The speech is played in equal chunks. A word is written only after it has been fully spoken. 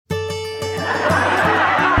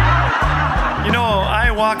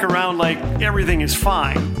walk around like everything is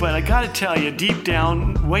fine, but I gotta tell you, deep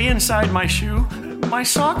down, way inside my shoe, my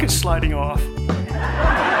sock is sliding off.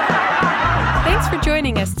 Thanks for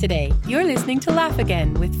joining us today. You're listening to Laugh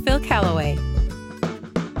Again with Phil Callaway.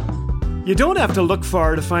 You don't have to look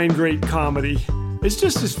far to find great comedy. It's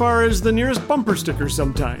just as far as the nearest bumper sticker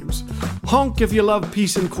sometimes. Honk if you love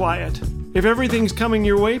peace and quiet. If everything's coming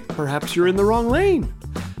your way, perhaps you're in the wrong lane.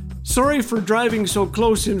 Sorry for driving so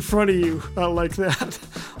close in front of you, like that.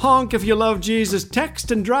 Honk if you love Jesus.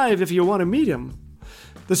 Text and drive if you want to meet him.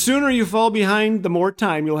 The sooner you fall behind, the more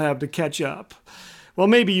time you'll have to catch up. Well,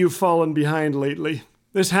 maybe you've fallen behind lately.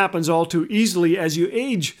 This happens all too easily as you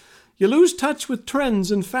age. You lose touch with trends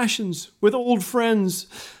and fashions, with old friends.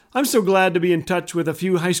 I'm so glad to be in touch with a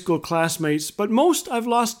few high school classmates, but most I've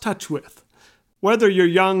lost touch with. Whether you're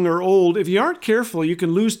young or old, if you aren't careful, you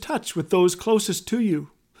can lose touch with those closest to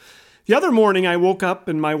you. The other morning I woke up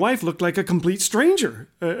and my wife looked like a complete stranger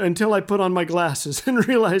until I put on my glasses and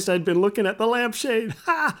realized I'd been looking at the lampshade.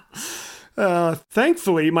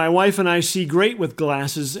 Thankfully, my wife and I see great with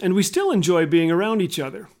glasses and we still enjoy being around each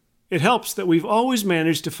other. It helps that we've always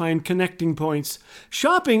managed to find connecting points.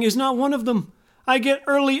 Shopping is not one of them. I get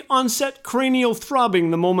early onset cranial throbbing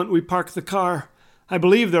the moment we park the car. I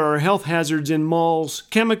believe there are health hazards in malls,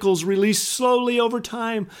 chemicals released slowly over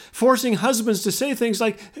time, forcing husbands to say things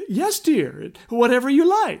like, "Yes, dear," whatever you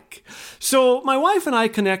like. So my wife and I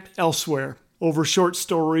connect elsewhere, over short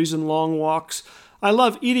stories and long walks. I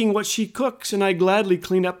love eating what she cooks, and I gladly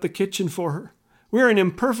clean up the kitchen for her. We're an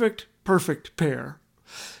imperfect, perfect pair.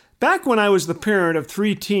 Back when I was the parent of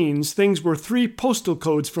 3 teens, things were 3 postal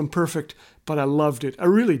codes from perfect, but I loved it. I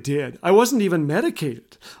really did. I wasn't even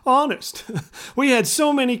medicated. Honest. We had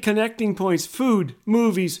so many connecting points: food,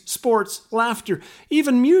 movies, sports, laughter,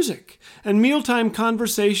 even music, and mealtime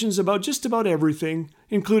conversations about just about everything,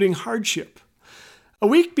 including hardship. A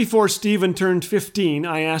week before Stephen turned 15,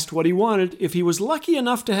 I asked what he wanted if he was lucky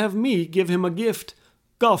enough to have me give him a gift.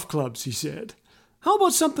 "Golf clubs," he said. "How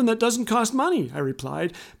about something that doesn't cost money?" I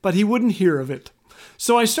replied, but he wouldn't hear of it.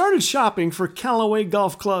 So I started shopping for Callaway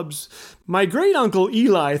golf clubs. My great-uncle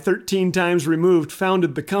Eli, 13 times removed,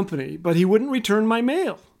 founded the company, but he wouldn't return my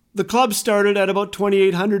mail. The clubs started at about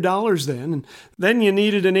 $2,800 then, and then you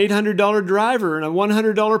needed an $800 driver and a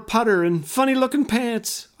 $100 putter and funny-looking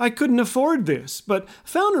pants. I couldn't afford this, but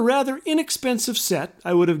found a rather inexpensive set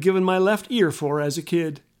I would have given my left ear for as a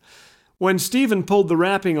kid. When Stephen pulled the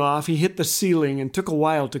wrapping off, he hit the ceiling and took a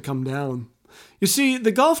while to come down. You see,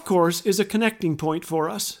 the golf course is a connecting point for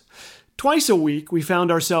us. Twice a week, we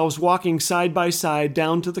found ourselves walking side by side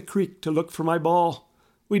down to the creek to look for my ball.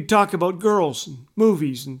 We'd talk about girls and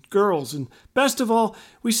movies and girls, and best of all,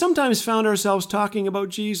 we sometimes found ourselves talking about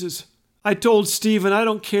Jesus. I told Stephen, I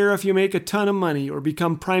don't care if you make a ton of money or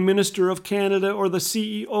become Prime Minister of Canada or the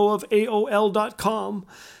CEO of AOL.com.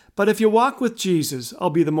 But if you walk with Jesus, I'll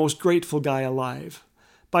be the most grateful guy alive.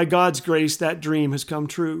 By God's grace, that dream has come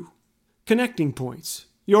true. Connecting points.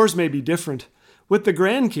 Yours may be different. With the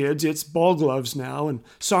grandkids, it's ball gloves now, and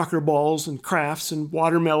soccer balls, and crafts, and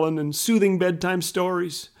watermelon, and soothing bedtime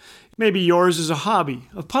stories. Maybe yours is a hobby,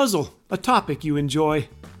 a puzzle, a topic you enjoy.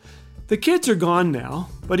 The kids are gone now,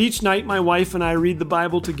 but each night my wife and I read the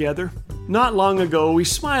Bible together. Not long ago, we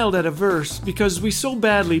smiled at a verse because we so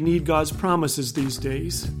badly need God's promises these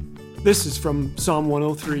days. This is from Psalm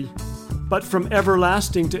 103. "But from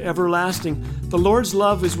everlasting to everlasting, the Lord's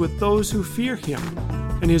love is with those who fear Him,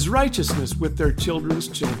 and His righteousness with their children's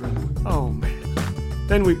children." Oh, man.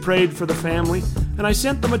 Then we prayed for the family, and I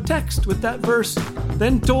sent them a text with that verse,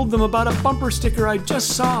 then told them about a bumper sticker I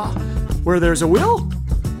just saw. Where there's a will,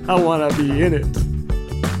 I want to be in it.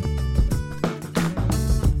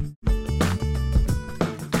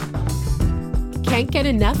 Can't get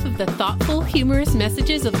enough of the thoughtful, humorous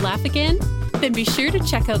messages of Laugh Again? Then be sure to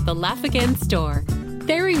check out the Laugh Again store.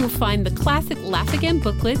 There you will find the classic Laugh Again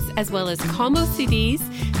booklets as well as combo CDs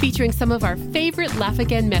featuring some of our favorite Laugh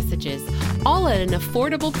Again messages, all at an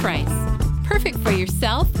affordable price. Perfect for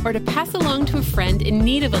yourself or to pass along to a friend in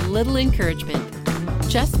need of a little encouragement.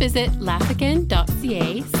 Just visit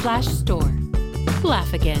laughagain.ca/store.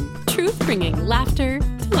 Laugh Again, truth bringing laughter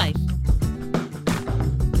to life.